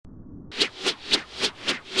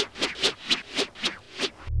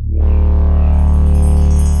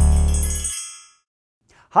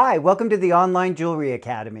Hi, welcome to the Online Jewelry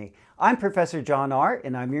Academy. I'm Professor John R.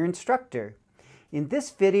 and I'm your instructor. In this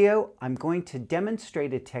video, I'm going to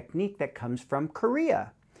demonstrate a technique that comes from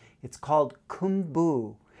Korea. It's called Keum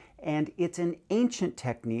Boo, and it's an ancient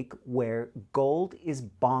technique where gold is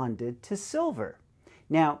bonded to silver.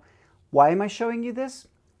 Now, why am I showing you this?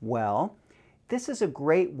 Well, this is a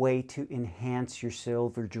great way to enhance your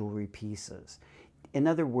silver jewelry pieces. In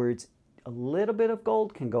other words, a little bit of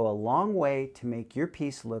gold can go a long way to make your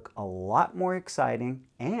piece look a lot more exciting,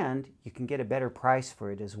 and you can get a better price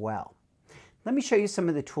for it as well. Let me show you some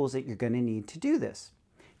of the tools that you're going to need to do this.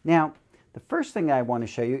 Now, the first thing I want to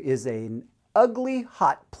show you is an ugly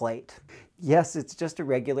hot plate. Yes, it's just a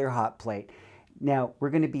regular hot plate. Now,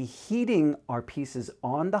 we're going to be heating our pieces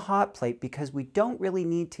on the hot plate because we don't really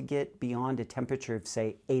need to get beyond a temperature of,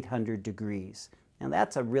 say, 800 degrees. Now,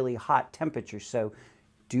 that's a really hot temperature, so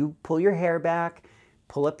do pull your hair back,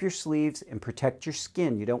 pull up your sleeves, and protect your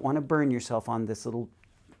skin. You don't want to burn yourself on this little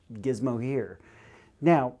gizmo here.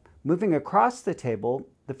 Now, moving across the table,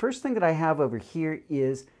 the first thing that I have over here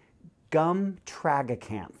is gum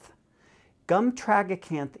Tragacanth. Gum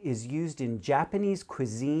Tragacanth is used in Japanese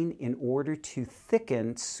cuisine in order to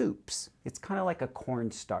thicken soups. It's kind of like a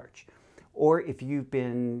cornstarch. Or if you've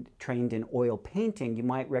been trained in oil painting, you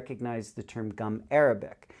might recognize the term gum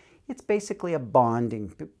arabic. It's basically a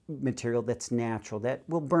bonding material that's natural, that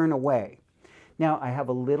will burn away. Now, I have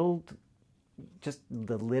a little, just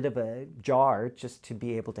the lid of a jar, just to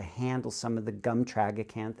be able to handle some of the gum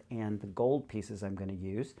Tragacanth and the gold pieces I'm going to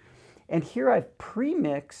use. And here I've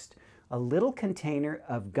pre-mixed a little container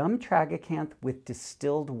of gum Tragacanth with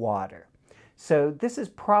distilled water. So this is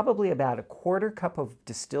probably about a quarter cup of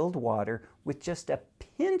distilled water with just a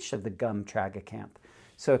pinch of the gum Tragacanth.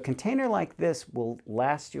 So a container like this will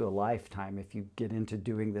last you a lifetime if you get into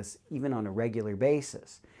doing this even on a regular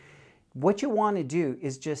basis. What you want to do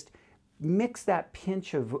is just mix that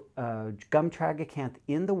pinch of gum Tragacanth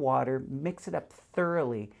in the water, mix it up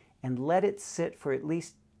thoroughly, and let it sit for at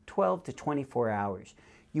least 12 to 24 hours.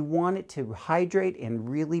 You want it to hydrate and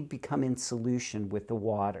really become in solution with the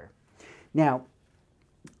water. Now,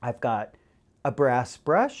 I've got a brass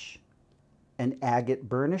brush, an agate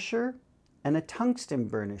burnisher, and a tungsten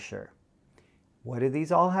burnisher. What do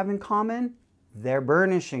these all have in common? They're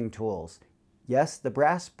burnishing tools. Yes, the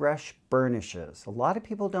brass brush burnishes. A lot of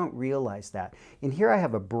people don't realize that. And here I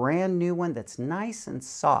have a brand new one that's nice and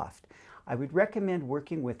soft. I would recommend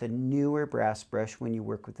working with a newer brass brush when you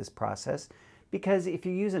work with this process, because if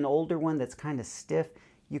you use an older one that's kind of stiff,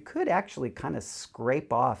 you could actually kind of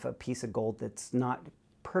scrape off a piece of gold that's not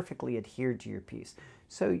perfectly adhered to your piece.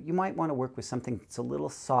 So you might want to work with something that's a little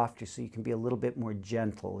softer so you can be a little bit more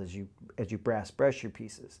gentle as you brass brush your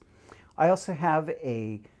pieces. I also have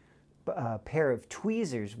a pair of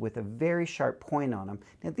tweezers with a very sharp point on them.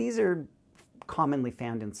 Now these are commonly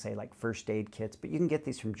found in, say, like first aid kits, but you can get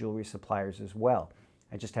these from jewelry suppliers as well.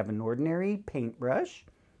 I just have an ordinary paintbrush,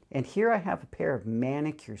 and here I have a pair of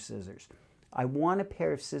manicure scissors. I want a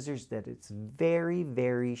pair of scissors that it's very,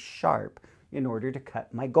 very sharp in order to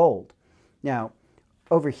cut my gold. Now,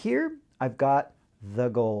 over here, I've got the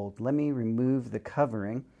gold. Let me remove the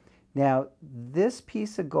covering. Now, this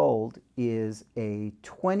piece of gold is a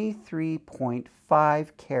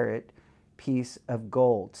 23.5 carat piece of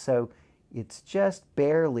gold. So it's just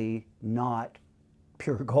barely not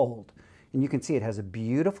pure gold. And you can see it has a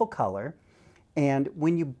beautiful color. And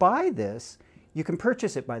when you buy this, you can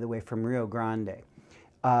purchase it, by the way, from Rio Grande.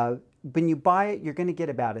 When you buy it, you're going to get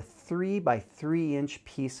about a 3 by 3 inch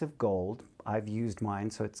piece of gold. I've used mine,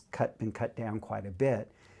 so it's been cut down quite a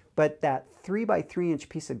bit. But that 3 by 3 inch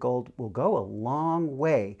piece of gold will go a long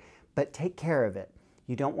way, but take care of it.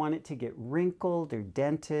 You don't want it to get wrinkled or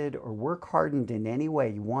dented or work hardened in any way.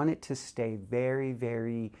 You want it to stay very,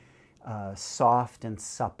 very soft and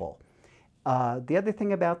supple. The other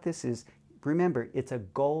thing about this is, remember, it's a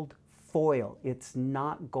gold foil. It's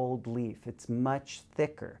not gold leaf. It's much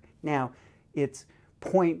thicker. Now, it's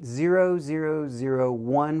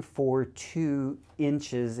 0.000142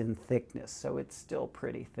 inches in thickness, so it's still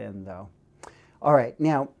pretty thin though. All right,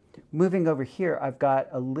 now moving over here, I've got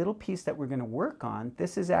a little piece that we're going to work on.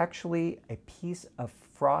 This is actually a piece of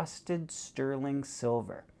frosted sterling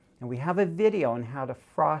silver. And we have a video on how to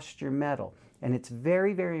frost your metal. And it's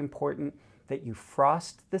very, very important that you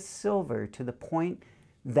frost the silver to the point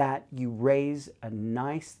that you raise a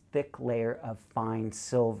nice thick layer of fine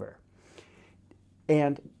silver.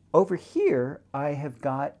 And over here, I have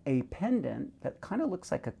got a pendant that kind of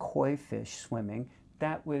looks like a koi fish swimming.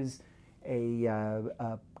 That was a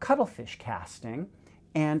cuttlefish casting.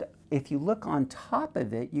 And if you look on top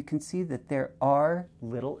of it, you can see that there are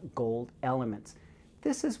little gold elements.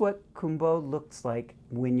 this is what Keum Boo looks like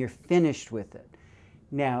when you're finished with it.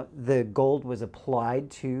 Now, the gold was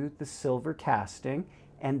applied to the silver casting,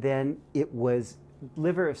 and then it was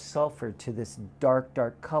liver of sulfur to this dark,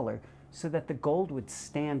 dark color so that the gold would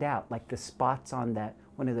stand out like the spots on that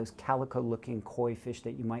one of those calico-looking koi fish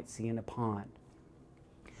that you might see in a pond.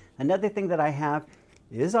 Another thing that I have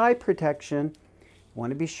is eye protection. You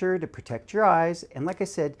want to be sure to protect your eyes, and like I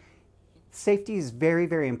said, safety is very,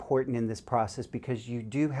 very important in this process because you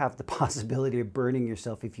do have the possibility of burning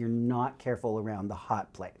yourself if you're not careful around the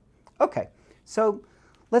hot plate. Okay, so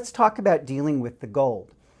let's talk about dealing with the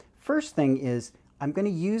gold. First thing is I'm going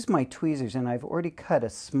to use my tweezers, and I've already cut a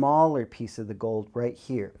smaller piece of the gold right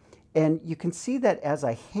here. And you can see that as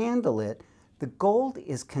I handle it, the gold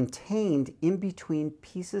is contained in between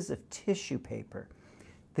pieces of tissue paper.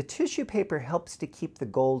 The tissue paper helps to keep the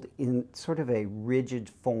gold in sort of a rigid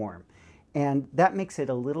form, and that makes it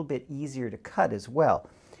a little bit easier to cut as well.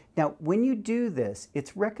 Now, when you do this,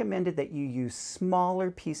 it's recommended that you use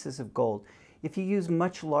smaller pieces of gold. If you use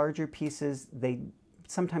much larger pieces, they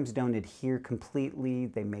sometimes don't adhere completely,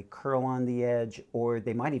 they may curl on the edge, or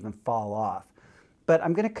they might even fall off. But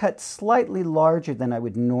I'm going to cut slightly larger than I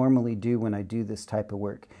would normally do when I do this type of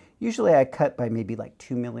work. Usually I cut by maybe like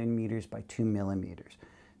 2 millimeters by 2 millimeters.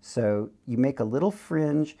 So you make a little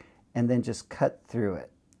fringe and then just cut through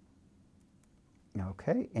it.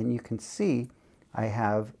 Okay, and you can see I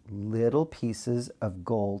have little pieces of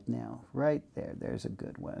gold now, right there. There's a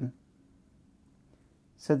good one.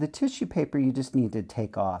 So the tissue paper you just need to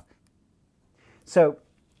take off. So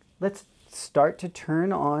let's start to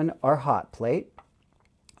turn on our hot plate.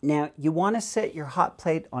 Now you want to set your hot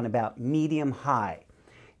plate on about medium high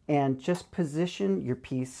and just position your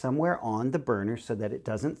piece somewhere on the burner so that it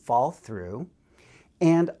doesn't fall through.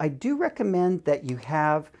 And I do recommend that you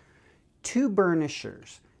have 2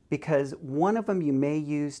 burnishers, because one of them you may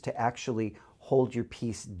use to actually hold your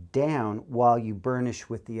piece down while you burnish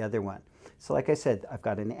with the other one. So like I said, I've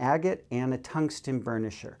got an agate and a tungsten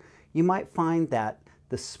burnisher. You might find that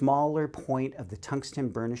the smaller point of the tungsten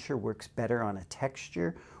burnisher works better on a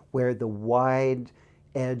texture, where the wide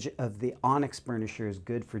edge of the onyx burnisher is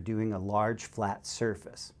good for doing a large flat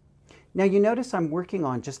surface. Now you notice I'm working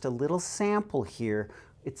on just a little sample here.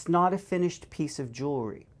 It's not a finished piece of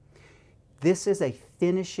jewelry. This is a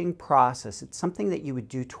finishing process. It's something that you would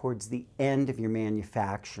do towards the end of your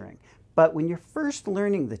manufacturing. But when you're first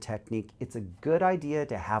learning the technique, it's a good idea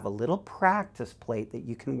to have a little practice plate that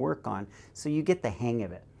you can work on so you get the hang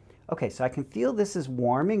of it. Okay, so I can feel this is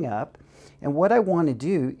warming up, and what I want to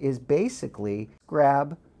do is basically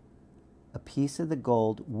grab a piece of the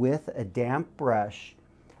gold with a damp brush,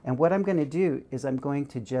 and what I'm going to do is I'm going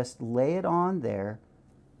to just lay it on there.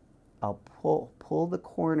 I'll pull the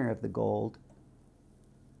corner of the gold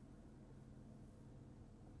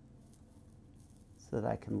so that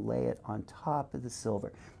I can lay it on top of the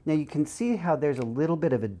silver. Now you can see how there's a little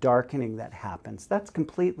bit of a darkening that happens. That's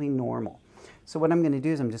completely normal. So what I'm going to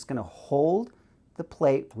do is I'm just going to hold the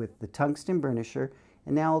plate with the tungsten burnisher,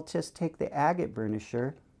 and now I'll just take the agate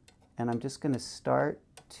burnisher and I'm just going to start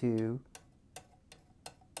to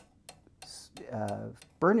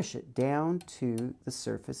burnish it down to the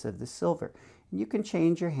surface of the silver. And you can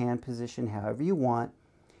change your hand position however you want.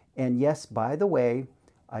 And yes, by the way,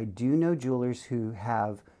 I do know jewelers who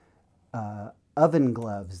have oven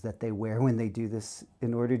gloves that they wear when they do this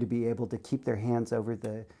in order to be able to keep their hands over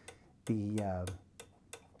the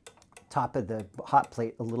top of the hot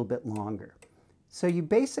plate a little bit longer. So you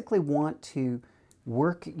basically want to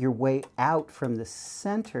work your way out from the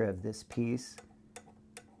center of this piece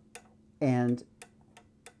and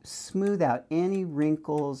smooth out any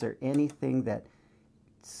wrinkles or anything that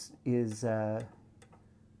is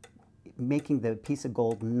making the piece of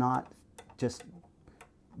gold not just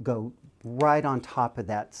go right on top of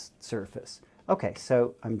that surface. Okay,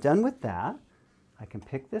 so I'm done with that. I can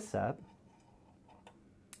pick this up.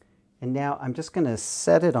 And now I'm just going to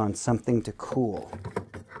set it on something to cool.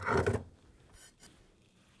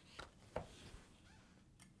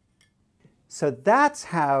 So that's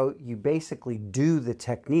how you basically do the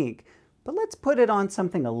technique, but let's put it on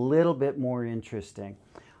something a little bit more interesting.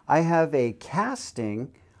 I have a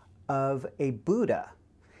casting of a Buddha,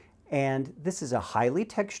 and this is a highly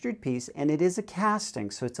textured piece, and it is a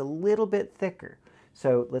casting, so it's a little bit thicker.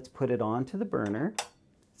 So let's put it onto the burner.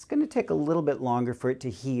 It's going to take a little bit longer for it to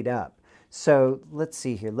heat up. So let's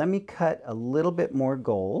see here. Let me cut a little bit more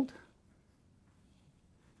gold,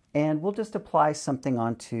 and we'll just apply something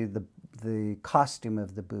onto the costume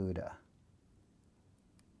of the Buddha.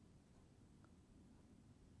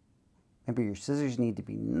 Remember, your scissors need to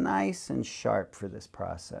be nice and sharp for this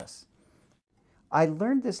process. I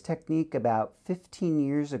learned this technique about 15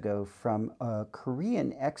 years ago from a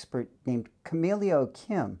Korean expert named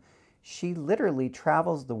Keum. She literally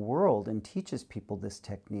travels the world and teaches people this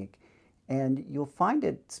technique. And you'll find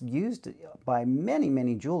it's used by many,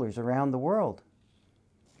 many jewelers around the world.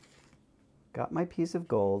 Got my piece of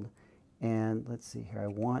gold, and let's see here. I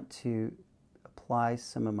want to apply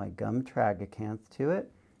some of my gum Tragacanth to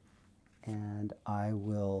it, and I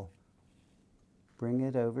will bring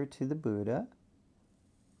it over to the Buddha.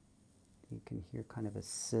 You can hear kind of a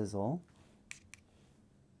sizzle.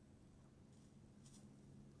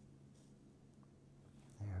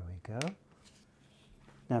 There we go.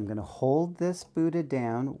 Now I'm going to hold this Buddha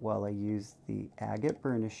down while I use the Agate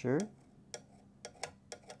Burnisher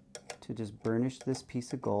to just burnish this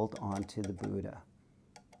piece of gold onto the Buddha.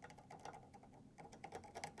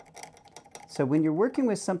 So when you're working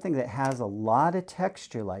with something that has a lot of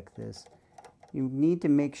texture like this, you need to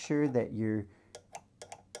make sure that you're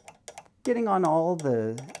getting on all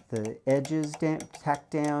the edges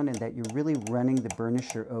tacked down, and that you're really running the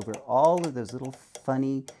burnisher over all of those little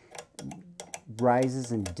funny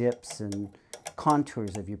rises and dips and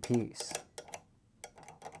contours of your piece.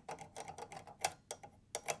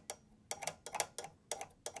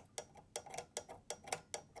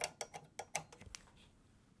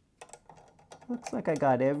 Looks like I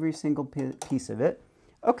got every single piece of it.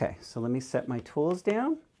 Okay, so let me set my tools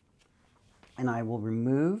down, and I will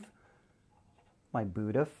remove my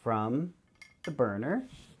Buddha from the burner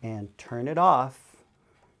and turn it off.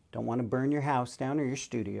 Don't want to burn your house down or your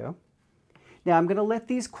studio. Now I'm going to let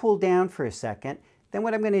these cool down for a second. Then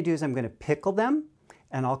what I'm going to do is I'm going to pickle them,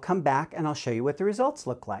 and I'll come back and I'll show you what the results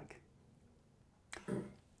look like.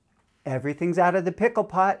 Everything's out of the pickle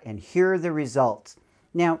pot, and here are the results.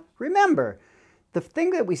 Now remember, the thing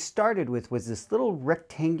that we started with was this little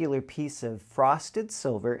rectangular piece of frosted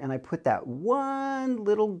silver, and I put that one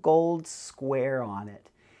little gold square on it.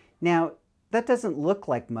 Now, that doesn't look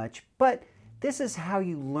like much, but this is how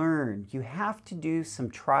you learn. You have to do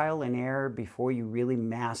some trial and error before you really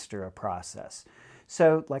master a process.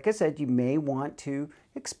 So, like I said, you may want to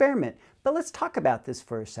experiment, but let's talk about this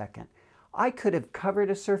for a second. I could have covered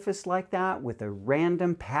a surface like that with a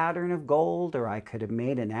random pattern of gold, or I could have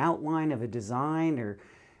made an outline of a design, or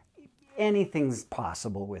anything's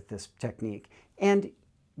possible with this technique. And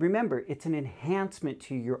remember, it's an enhancement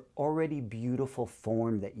to your already beautiful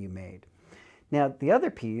form that you made. Now, the other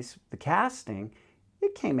piece, the casting,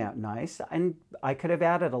 it came out nice, and I could have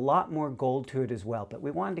added a lot more gold to it as well, but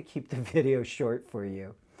we wanted to keep the video short for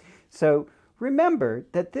you. So remember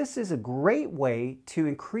that this is a great way to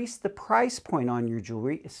increase the price point on your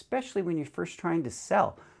jewelry, especially when you're first trying to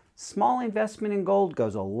sell. Small investment in gold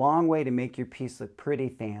goes a long way to make your piece look pretty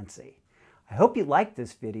fancy. I hope you liked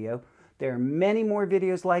this video. There are many more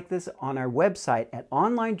videos like this on our website at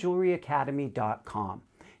onlinejewelryacademy.com.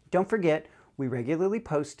 Don't forget, we regularly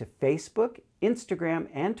post to Facebook, Instagram,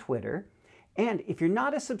 and Twitter. And if you're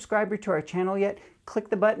not a subscriber to our channel yet, click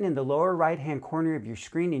the button in the lower right-hand corner of your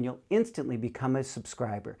screen and you'll instantly become a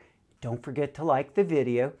subscriber. Don't forget to like the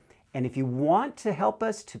video. And if you want to help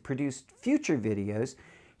us to produce future videos,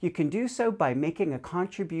 you can do so by making a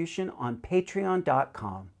contribution on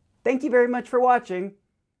patreon.com. Thank you very much for watching.